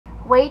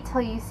wait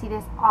till you see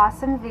this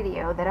awesome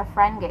video that a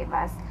friend gave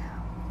us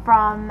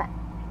from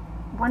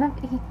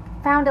he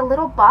found a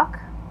little buck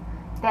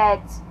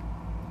that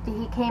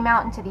he came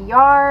out into the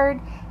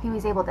yard. He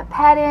was able to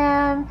pet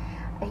him,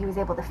 he was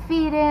able to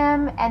feed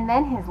him, and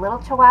then his little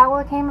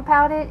chihuahua came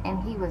about it,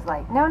 and he was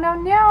like, no, no,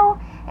 no,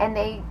 and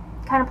they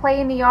kind of play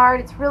in the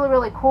yard. It's really,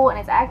 really cool, and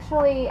it's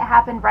actually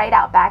happened right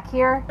out back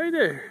here. Hey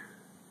there.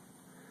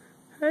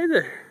 Hey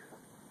there.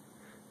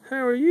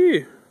 How are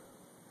you?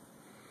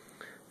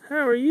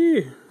 How are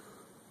you?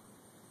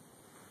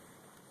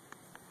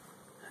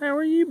 How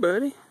are you,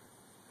 buddy?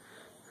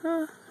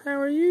 Huh? How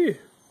are you?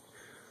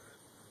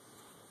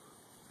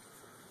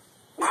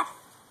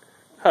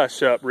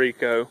 Hush up,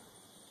 Rico.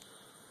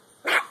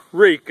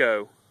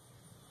 Rico.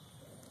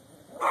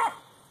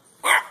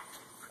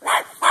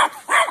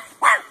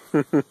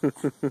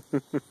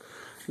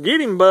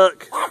 Get him,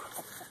 Buck.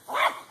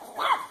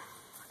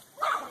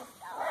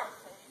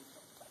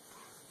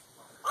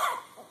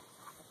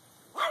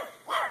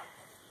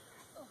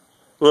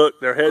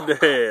 Look, they're head to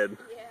head.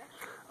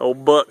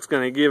 Old Buck's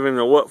gonna give him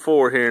the what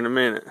for here in a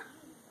minute.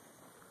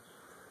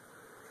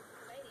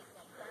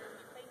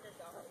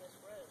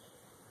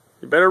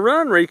 You better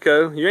run,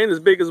 Rico. You ain't as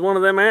big as one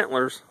of them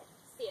antlers.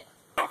 Sit.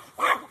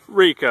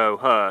 Rico,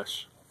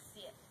 hush.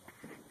 Sit.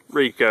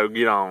 Rico,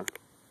 get on.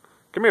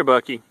 Come here,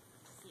 Bucky.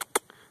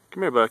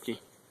 Come here,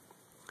 Bucky.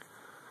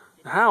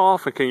 How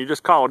often can you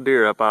just call a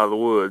deer up out of the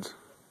woods?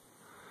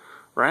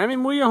 Ram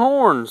him with your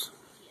horns,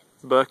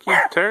 Bucky.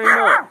 Tear him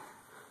up.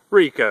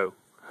 Rico,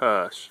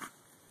 hush.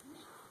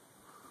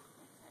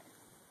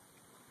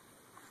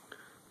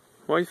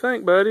 What do you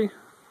think, buddy?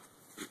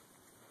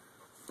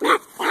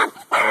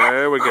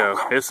 There we go.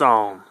 It's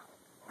on.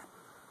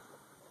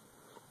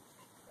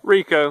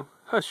 Rico,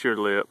 hush your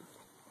lip.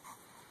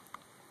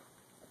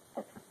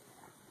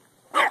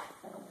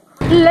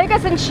 Like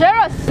us and share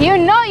us. You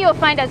know you'll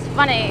find us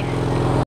funny.